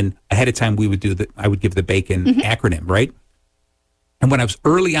down. And ahead of time, I would give the BACON acronym, right? And when I was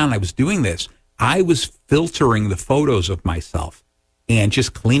early on, I was doing this. I was filtering the photos of myself and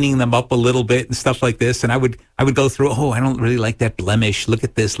just cleaning them up a little bit and stuff like this. And I would go through. Oh, I don't really like that blemish. Look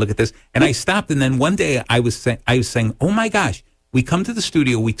at this. Look at this. And I stopped. And then one day I was saying, oh my gosh, we come to the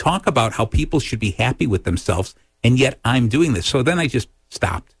studio. We talk about how people should be happy with themselves, and yet I'm doing this. So then I just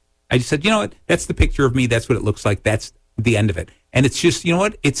stopped. I just said, you know what? That's the picture of me. That's what it looks like. That's the end of it. And it's just, you know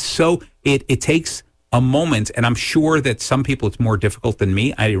what? It's so, it takes a moment, and I'm sure that some people it's more difficult than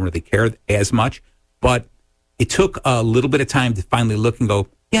me. I didn't really care as much, but it took a little bit of time to finally look and go,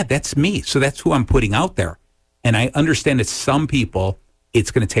 yeah, that's me. So that's who I'm putting out there. And I understand that some people, it's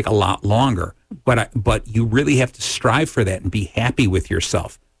going to take a lot longer, but you really have to strive for that and be happy with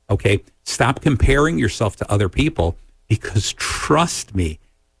yourself. Okay. Stop comparing yourself to other people, because trust me,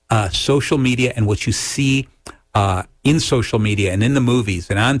 social media and what you see in social media and in the movies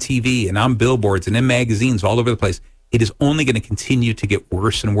and on TV and on billboards and in magazines all over the place, it is only going to continue to get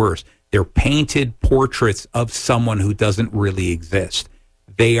worse and worse. They're painted portraits of someone who doesn't really exist.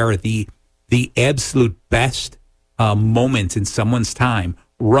 They are the absolute best moment in someone's time,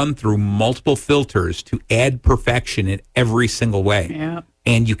 run through multiple filters to add perfection in every single way. Yeah.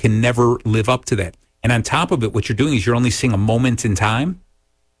 And you can never live up to that. And on top of it, what you're doing is you're only seeing a moment in time,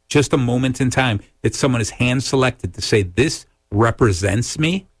 just a moment in time that someone is hand selected to say, this represents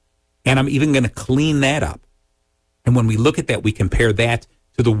me, and I'm even going to clean that up. And when we look at that, we compare that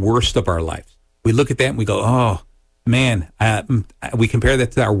to the worst of our lives. We look at that and we go, oh, man, we compare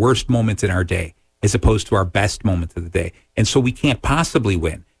that to our worst moments in our day as opposed to our best moments of the day. And so we can't possibly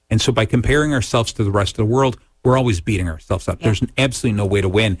win. And so by comparing ourselves to the rest of the world, we're always beating ourselves up. Yeah. There's absolutely no way to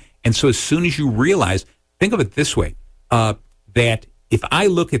win. And so as soon as you realize, think of it this way, that if I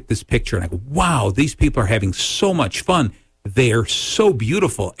look at this picture and I go, wow, these people are having so much fun. They're so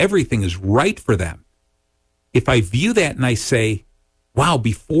beautiful. Everything is right for them. If I view that and I say, wow,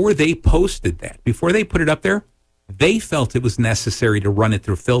 before they posted that, before they put it up there, they felt it was necessary to run it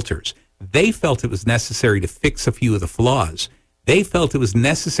through filters. They felt it was necessary to fix a few of the flaws. They felt it was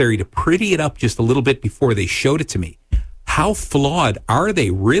necessary to pretty it up just a little bit before they showed it to me. How flawed are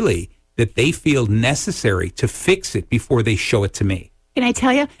they really that they feel necessary to fix it before they show it to me? Can I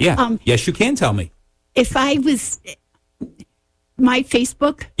tell you? Yeah. Yes, you can tell me. If I was, my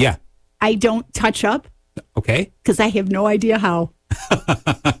Facebook, yeah, I don't touch up. Okay. Because I have no idea how.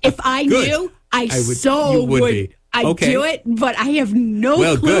 If I knew, I would. I do it, but I have no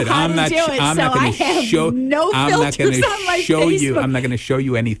clue how to do it. I'm not going to show. No filters on my Facebook. I'm not going to show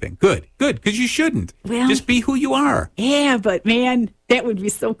you anything. Good, because you shouldn't. Well, just be who you are. Yeah, but man, that would be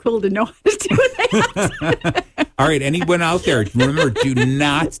so cool to know how to do that. All right, anyone out there, remember, do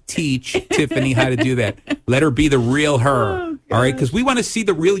not teach Tiffany how to do that. Let her be the real her. Oh, all right, because we want to see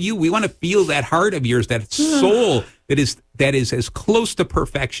the real you. We want to feel that heart of yours, that soul that is as close to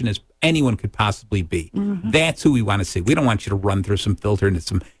perfection as anyone could possibly be. Mm-hmm. That's who we want to see. We don't want you to run through some filter into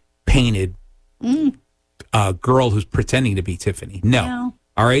some painted girl who's pretending to be Tiffany. No.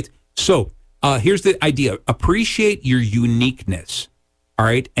 All right. So here's the idea. Appreciate your uniqueness. All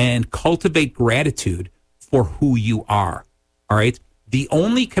right. And cultivate gratitude for who you are. All right. The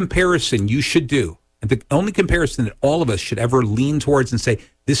only comparison you should do, the only comparison that all of us should ever lean towards and say,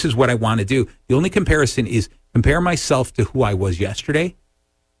 this is what I want to do. The only comparison is compare myself to who I was yesterday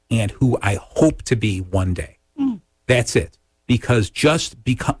and who I hope to be one day. That's it. Because just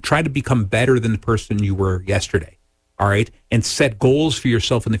try to become better than the person you were yesterday. All right. And set goals for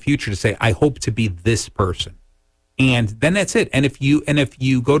yourself in the future to say, I hope to be this person. And then that's it. And if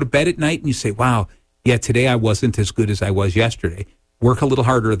you go to bed at night and you say, wow, yeah, today I wasn't as good as I was yesterday, work a little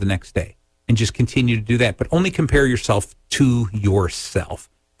harder the next day and just continue to do that. But only compare yourself to yourself.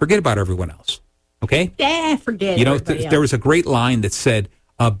 Forget about everyone else. Okay? Yeah, forget it. You know, there was a great line that said,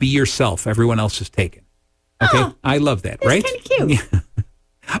 be yourself. Everyone else is taken. Okay, I love that. Right? Kind of cute.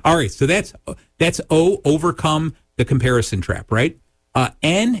 All right, so that's O, overcome the comparison trap. Right?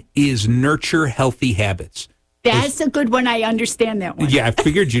 N is nurture healthy habits. That's a good one. I understand that one. Yeah, I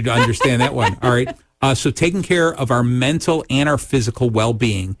figured you'd understand that one. All right. So taking care of our mental and our physical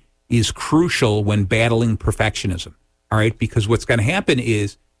well-being is crucial when battling perfectionism. All right. Because what's going to happen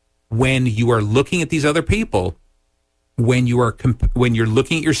is when you are looking at these other people, when you're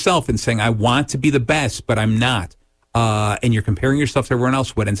looking at yourself and saying, I want to be the best, but I'm not, and you're comparing yourself to everyone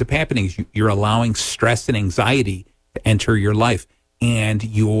else, what ends up happening is you're allowing stress and anxiety to enter your life. And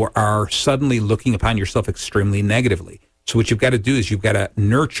you are suddenly looking upon yourself extremely negatively. So what you've got to do is you've got to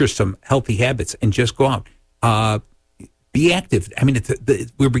nurture some healthy habits and just go out, be active. I mean,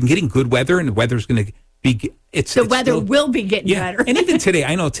 we've been getting good weather, and the weather's going to be. The weather will be getting better. And even today,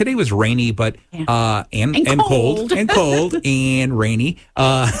 I know today was rainy, but and cold and rainy,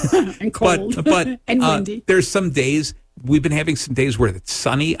 and cold, but and windy. There's some days. We've been having some days where it's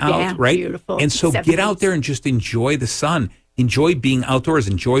sunny out, right? Beautiful. And so 70s. Get out there and just enjoy the sun. Enjoy being outdoors.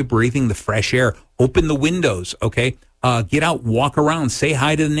 Enjoy breathing the fresh air. Open the windows, okay? Get out, walk around, say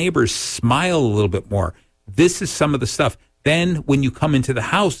hi to the neighbors, smile a little bit more. This is some of the stuff. Then when you come into the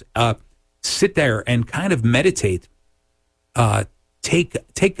house, sit there and kind of meditate. Take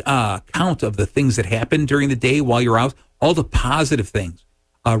count of the things that happened during the day while you're out, all the positive things.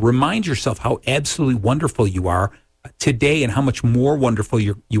 Remind yourself how absolutely wonderful you are today and how much more wonderful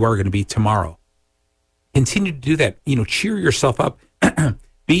you are going to be tomorrow. Continue to do that. Cheer yourself up.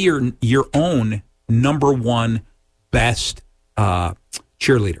 Be your own number one best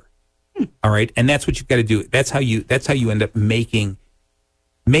cheerleader. All right, and that's what you've got to do. That's how you end up making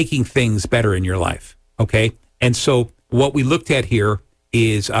things better in your life. Okay, and so what we looked at here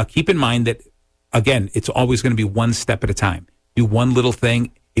is keep in mind that again, it's always going to be one step at a time. Do one little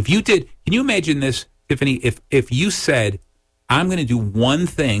thing. If you did, can you imagine this, Tiffany? If you said, I'm going to do one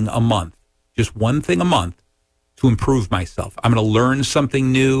thing a month. Just one thing a month to improve myself. I'm going to learn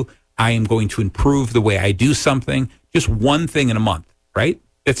something new. I am going to improve the way I do something. Just one thing in a month, right?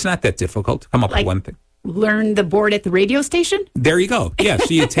 It's not that difficult to come up with one thing. Learn the board at the radio station? There you go. Yeah,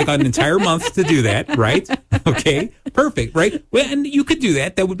 so you take an entire month to do that, right? Okay, perfect, right? Well, and you could do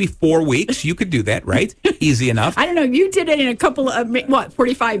that. That would be 4 weeks. You could do that, right? Easy enough. I don't know. You did it in a couple of,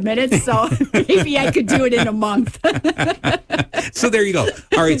 45 minutes? So maybe I could do it in a month. So there you go.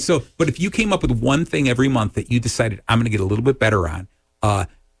 All right, but if you came up with one thing every month that you decided, I'm going to get a little bit better on,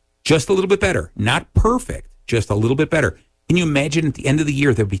 just a little bit better, not perfect, just a little bit better. Can you imagine at the end of the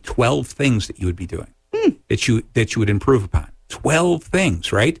year, there'd be 12 things that you would be doing? That you would improve upon. 12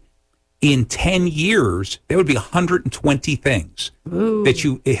 things, right? In 10 years, that would be 120 things that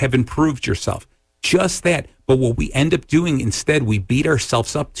you have improved yourself. Just that. But what we end up doing instead, we beat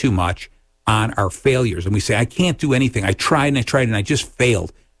ourselves up too much on our failures. And we say, I can't do anything. I tried and I just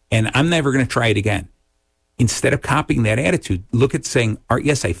failed. And I'm never going to try it again. Instead of copying that attitude, look at saying,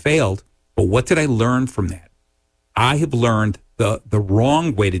 yes, I failed, but what did I learn from that? I have learned the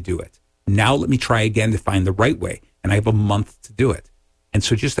wrong way to do it. Now let me try again to find the right way. And I have a month to do it. And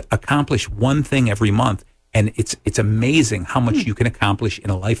so just accomplish one thing every month. And it's amazing how much you can accomplish in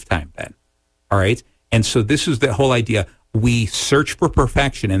a lifetime then. All right. And so this is the whole idea. We search for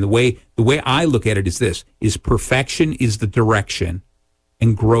perfection. And the way I look at it is this, is perfection is the direction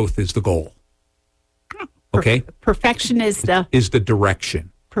and growth is the goal. Okay. Perfection is the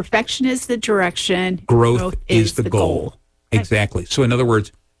direction. Perfection is the direction. Growth is the goal. Exactly. So in other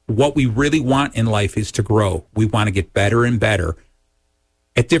words, what we really want in life is to grow. We want to get better and better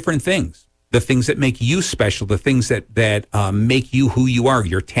at different things. The things that make you special, the things that make you who you are,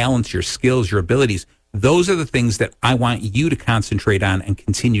 your talents, your skills, your abilities. Those are the things that I want you to concentrate on and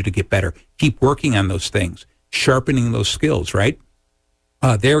continue to get better. Keep working on those things, sharpening those skills, right?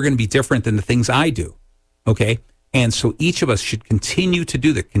 They're going to be different than the things I do. Okay. And so each of us should continue to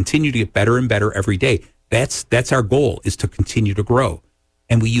do that, continue to get better and better every day. That's our goal, is to continue to grow.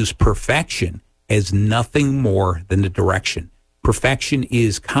 And we use perfection as nothing more than the direction. Perfection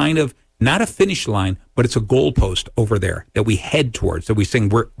is kind of not a finish line, but it's a goalpost over there that we head towards, that we saying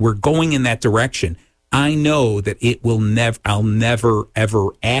we're going in that direction. I know that I'll never, ever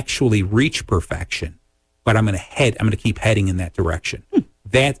actually reach perfection, but I'm going to keep heading in that direction.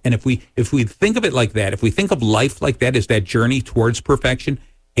 And if we think of it like that, if we think of life like that as that journey towards perfection,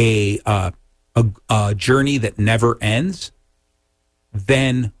 a journey that never ends,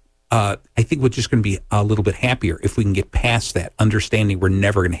 then I think we're just going to be a little bit happier if we can get past that, understanding we're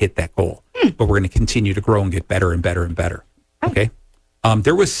never going to hit that goal, but we're going to continue to grow and get better and better and better. Okay.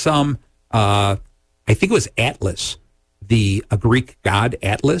 There was some, I think it was Atlas, a Greek god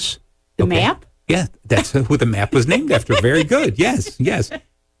Atlas. The map? Yeah, that's who the map was named after. Very good. Yes.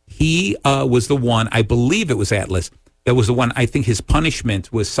 He was the one, I believe it was Atlas. That was the one, I think his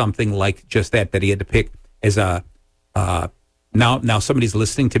punishment was something like just that he had to pick as a, now somebody's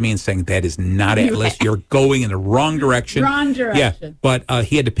listening to me and saying, that is not Atlas. You're going in the wrong direction. Wrong direction. Yeah, but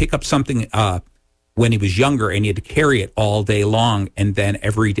he had to pick up something when he was younger, and he had to carry it all day long, and then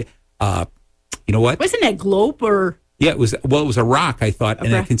every day, you know what? Wasn't that globe or... Yeah, it was a rock, I thought,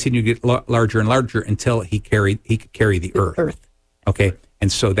 and it continued to get larger and larger until he could carry the earth. Okay,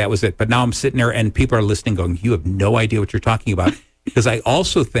 and so that was it. But now I'm sitting there, and people are listening going, you have no idea what you're talking about. Because I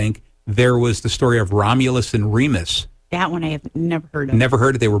also think there was the story of Romulus and Remus. That one I have never heard of. Never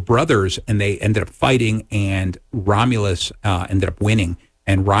heard of. They were brothers, and they ended up fighting, and Romulus ended up winning.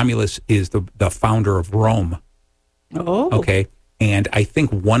 And Romulus is the founder of Rome. Oh. Okay, and I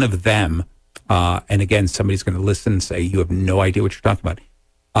think one of them... and again, somebody's going to listen and say, you have no idea what you're talking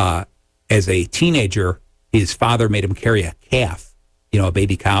about. As a teenager, his father made him carry a calf, a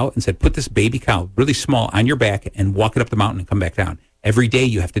baby cow, and said, put this baby cow, really small, on your back and walk it up the mountain and come back down. Every day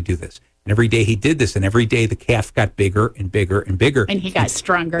you have to do this. And every day he did this, and every day the calf got bigger and bigger and bigger. And he got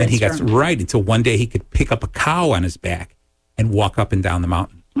stronger and stronger. Got right, until one day he could pick up a cow on his back and walk up and down the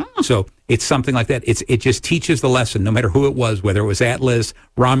mountain. Oh. So it's something like that. It just teaches the lesson, no matter who it was, whether it was Atlas,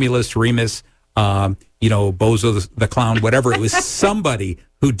 Romulus, Remus, Bozo the clown, whatever. It was somebody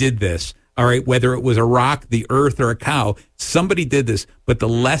who did this. All right, whether it was a rock, the earth, or a cow, somebody did this. But the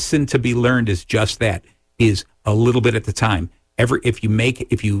lesson to be learned is just that: is a little bit at the time. If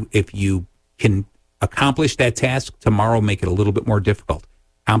you can accomplish that task tomorrow, make it a little bit more difficult.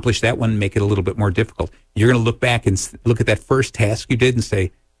 Accomplish that one, make it a little bit more difficult. You're going to look back and look at that first task you did and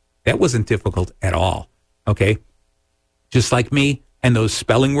say, that wasn't difficult at all. Okay, just like me and those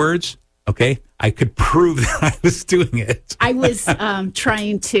spelling words. Okay, I could prove that I was doing it. I was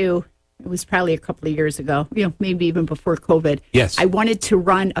trying to, it was probably a couple of years ago, maybe even before COVID. Yes. I wanted to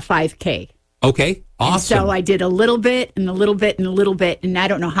run a 5K. Okay, awesome. And so I did a little bit and a little bit and a little bit, and I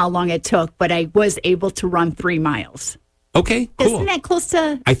don't know how long it took, but I was able to run 3 miles. Okay, cool. Isn't that close to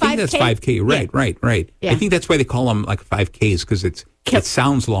 5K? I think that's 5K. Right. Yeah. I think that's why they call them like 5Ks, because it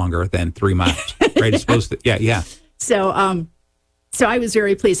sounds longer than 3 miles. Right? It's supposed to, yeah. So I was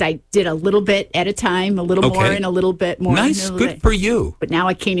very pleased. I did a little bit at a time, a little more and a little bit more. Nice, good for you. But now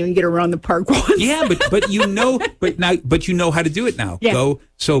I can't even get around the park once. Yeah, but you know how to do it now. Yeah.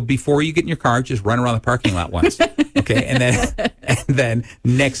 So before you get in your car, just run around the parking lot once. Okay, and then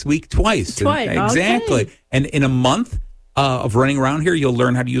next week twice. Exactly. Okay. And in a month of running around here, you'll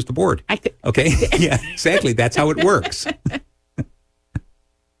learn how to use the board. Okay? Yeah, exactly. That's how it works.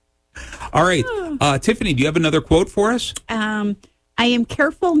 All right. Tiffany, do you have another quote for us? I am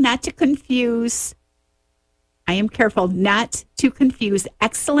careful not to confuse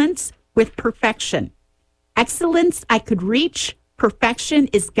excellence with perfection. Excellence I could reach. Perfection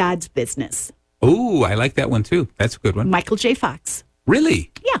is God's business. Oh, I like that one too. That's a good one. Michael J. Fox.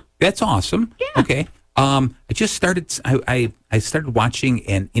 Really? Yeah. That's awesome. Yeah. Okay. I just started. I started watching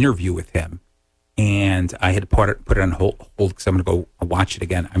an interview with him, and I had to put it on hold because I'm going to go watch it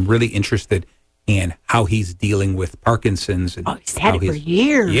again. I'm really interested in how he's dealing with Parkinson's. And he's had it for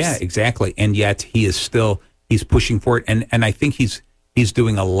years. Yeah, exactly. And yet he is he's pushing for it. And I think he's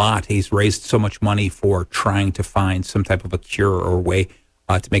doing a lot. He's raised so much money for trying to find some type of a cure or way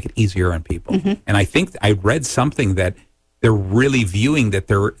to make it easier on people. Mm-hmm. And I think I read something that they're really viewing that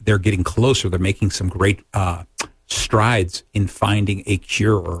they're getting closer. They're making some great strides in finding a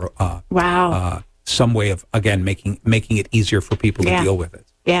cure or some way of, again, making it easier for people to deal with it.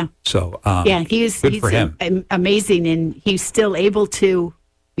 Yeah. So, he's good for him. Amazing. And he's still able to,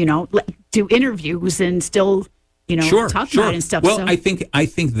 do interviews and still, talk about it and stuff. Well, so. I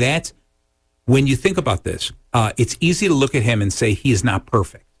think that when you think about this, it's easy to look at him and say he is not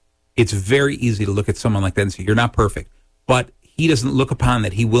perfect. It's very easy to look at someone like that and say, you're not perfect. But he doesn't look upon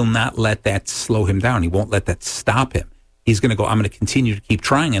that. He will not let that slow him down. He won't let that stop him. He's going to go, I'm going to continue to keep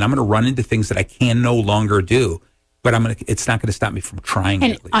trying, and I'm going to run into things that I can no longer do. But it's not going to stop me from trying.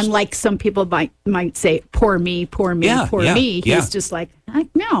 And at least. Unlike some people might say, "Poor me, poor me, poor me," he's just like,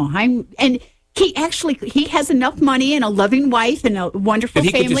 no, and he has enough money and a loving wife and a wonderful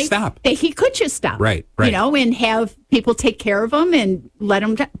family. Could just stop. That he could just stop, right? And have people take care of him and let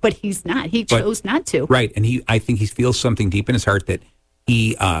him. But he's not. He chose not to. Right, and I think he feels something deep in his heart that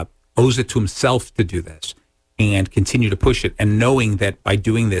he owes it to himself to do this and continue to push it, and knowing that by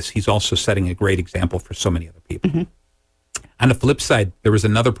doing this, he's also setting a great example for so many other people. Mm-hmm. On the flip side, there was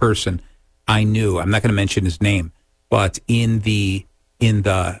another person I knew. I'm not going to mention his name, but in the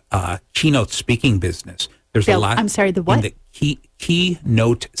keynote speaking business, There's a lot. I'm sorry, the what? In the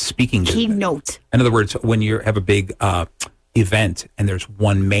keynote speaking business. Keynote. In other words, when you have a big event and there's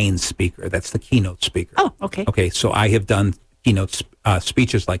one main speaker, that's the keynote speaker. Oh, okay. Okay, so I have done keynote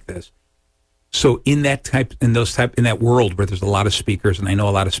speeches like this. So in that world where there's a lot of speakers, and I know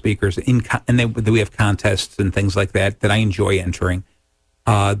a lot of speakers, we have contests and things like that I enjoy entering.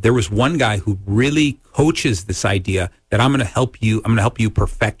 There was one guy who really coaches this idea that I'm going to help you. I'm going to help you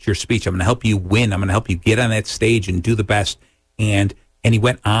perfect your speech. I'm going to help you win. I'm going to help you get on that stage and do the best. And he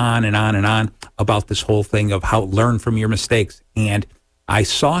went on and on and on about this whole thing of how learn from your mistakes. And I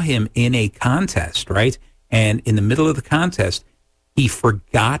saw him in a contest, right? And in the middle of the contest, he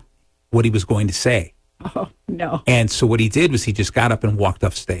forgot what he was going to say. Oh, no. And so what he did was he just got up and walked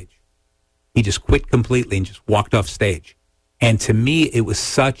off stage. He just quit completely and just walked off stage. And to me, it was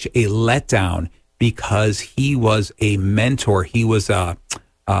such a letdown because he was a mentor. He was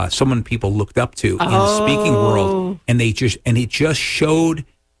someone people looked up to in the speaking world. And it just showed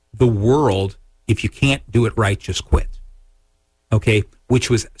the world, if you can't do it right, just quit. Okay? Which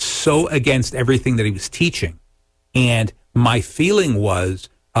was so against everything that he was teaching. And my feeling was,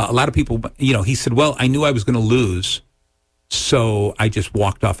 a lot of people, he said, well, I knew I was going to lose, so I just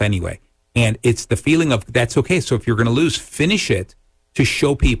walked off anyway. And it's the feeling of that's okay. So if you're going to lose, finish it to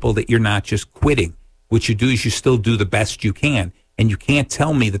show people that you're not just quitting. What you do is you still do the best you can. And you can't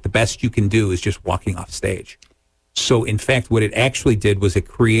tell me that the best you can do is just walking off stage. So, in fact, what it actually did was it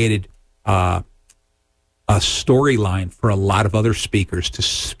created a storyline for a lot of other speakers to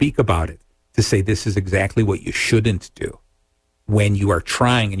speak about it, to say this is exactly what you shouldn't do when you are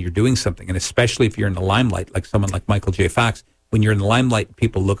trying and you're doing something. And especially if you're in the limelight, like someone like Michael J. Fox, when you're in the limelight,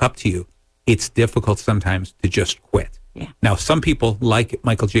 people look up to you. It's difficult sometimes to just quit. Yeah. Now, some people like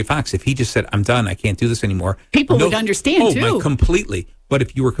Michael J. Fox. If he just said, I'm done, I can't do this anymore. People would understand, too. Completely. But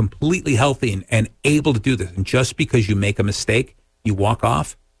if you were completely healthy and able to do this, and just because you make a mistake, you walk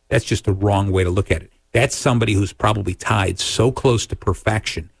off, that's just the wrong way to look at it. That's somebody who's probably tied so close to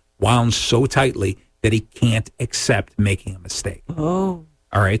perfection, wound so tightly that he can't accept making a mistake. Oh.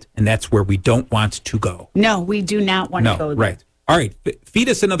 All right? And that's where we don't want to go. No, we do not want to go there. Right. All right. Feed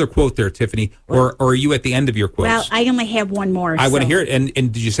us another quote there, Tiffany. Or are you at the end of your quotes? Well, I only have one more. I want to hear it. And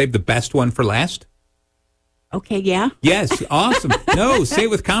did you save the best one for last? Okay, yeah. Yes. Awesome. No, say it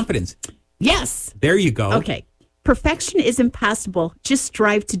with confidence. Yes. There you go. Okay. Perfection is impossible. Just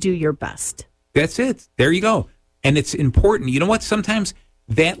strive to do your best. That's it. There you go. And it's important. You know what? Sometimes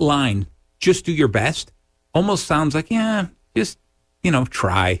that line, just do your best, almost sounds like, just,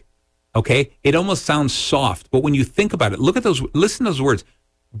 try. Okay? It almost sounds soft. But when you think about it, listen to those words.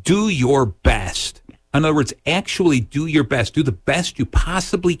 Do your best. In other words, actually do your best. Do the best you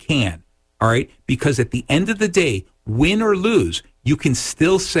possibly can. All right? Because at the end of the day, win or lose, you can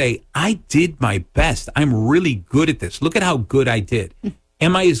still say, I did my best. I'm really good at this. Look at how good I did.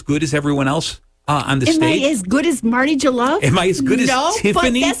 Am I as good as everyone else on the stage? Am I as good as Marty Jolove? Am I as good as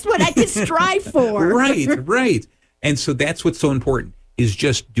Tiffany? But that's what I could strive for. Right. And so that's what's so important, is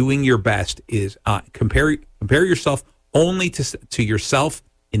just doing your best, is compare yourself only to yourself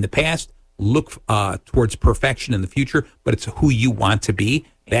in the past. Look towards perfection in the future, but it's who you want to be.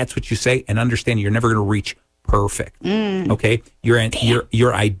 That's what you say, and understand you're never going to reach perfect. Okay?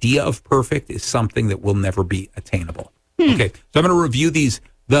 Your idea of perfect is something that will never be attainable. Okay, so I'm going to review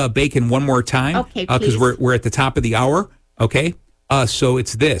the bacon one more time. Okay, because we're at the top of the hour. Okay, so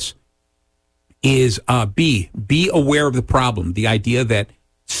it's this: is be aware of the problem. The idea that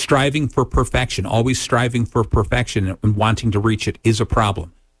striving for perfection, always striving for perfection and wanting to reach it, is a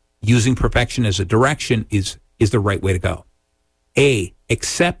problem. Using perfection as a direction is the right way to go.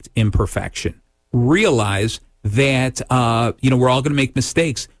 Accept imperfection. Realize that we're all going to make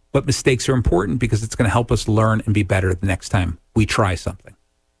mistakes. But mistakes are important because it's going to help us learn and be better the next time we try something.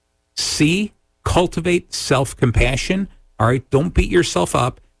 C, cultivate self-compassion. All right, don't beat yourself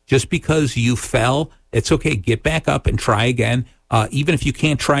up just because you fell. It's okay. Get back up and try again. Even if you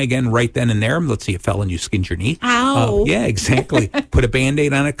can't try again right then and there. Let's say you fell and you skinned your knee. Ow. Yeah, exactly. Put a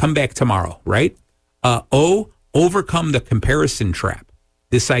Band-Aid on it. Come back tomorrow, right? O, overcome the comparison trap.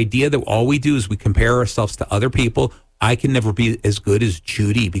 This idea that all we do is we compare ourselves to other people. I can never be as good as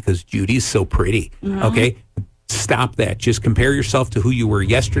Judy because Judy's so pretty. Mm-hmm. Okay? Stop that. Just compare yourself to who you were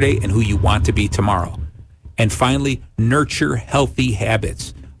yesterday and who you want to be tomorrow. And finally, nurture healthy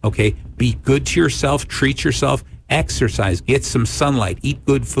habits. Okay? Be good to yourself, treat yourself, exercise, get some sunlight, eat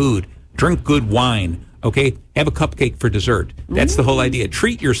good food, drink good wine. Okay? Have a cupcake for dessert. That's the whole idea.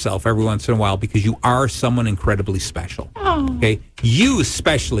 Treat yourself every once in a while because you are someone incredibly special. Oh. Okay? You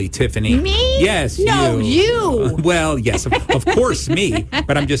especially, Tiffany. Me? Yes, no, you. Well, yes, of course me,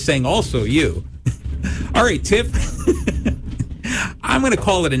 but I'm just saying also you. All right, Tiff. I'm going to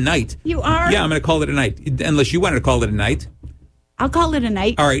call it a night. You are? Yeah, I'm going to call it a night. Unless you wanted to call it a night. I'll call it a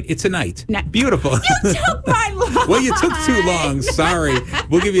night. All right, it's a night. Beautiful. You took my long. Well, you took too long. Sorry.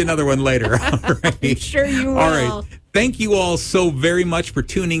 We'll give you another one later. All right. I'm sure you will. All right. Thank you all so very much for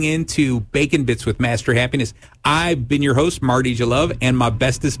tuning in to Bacon Bits with Master Happiness. I've been your host, Marty Jalove, and my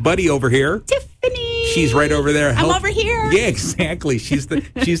bestest buddy over here, Tiffany. She's right over there. I'm over here. Yeah, exactly. She's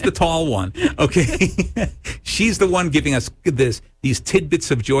the tall one. Okay. She's the one giving us these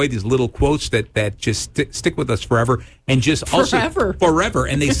tidbits of joy, these little quotes that just stick with us forever, and just forever,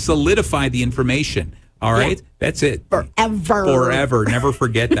 and they solidify the information. All right, yeah. That's it. Forever. Never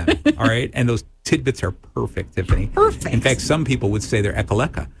forget them. All right, and those tidbits are perfect, Tiffany. Perfect. In fact, some people would say they're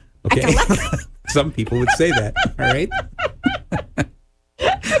ekaleka. Okay. Some people would say that. All right.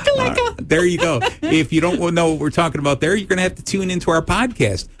 There you go. If you don't know what we're talking about there, you're going to have to tune into our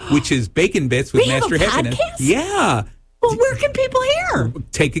podcast, which is Bacon Bits with Master Happiness. Yeah. Well, where can people hear?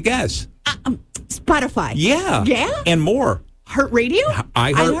 Take a guess. Spotify. Yeah. Yeah. And more. Heart Radio?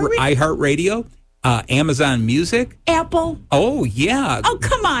 iHeartRadio. Amazon Music. Apple. Oh, yeah. Oh,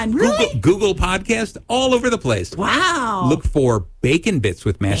 come on. Really? Google Podcast. All over the place. Wow. Look for Bacon Bits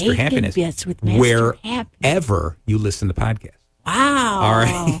with Master Happiness. Bacon Bits with Master Happiness. Wherever you listen to podcasts. Wow. All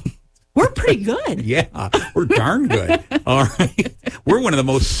right. We're pretty good. Yeah, we're darn good. All right. We're one of the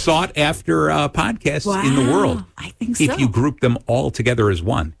most sought after podcasts in the world. I think so. If you group them all together as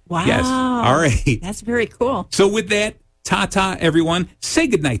one. Wow. Yes. All right. That's very cool. So with that, ta-ta, everyone. Say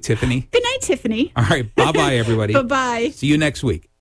goodnight, Tiffany. Good night, Tiffany. All right. Bye-bye, everybody. Bye-bye. See you next week.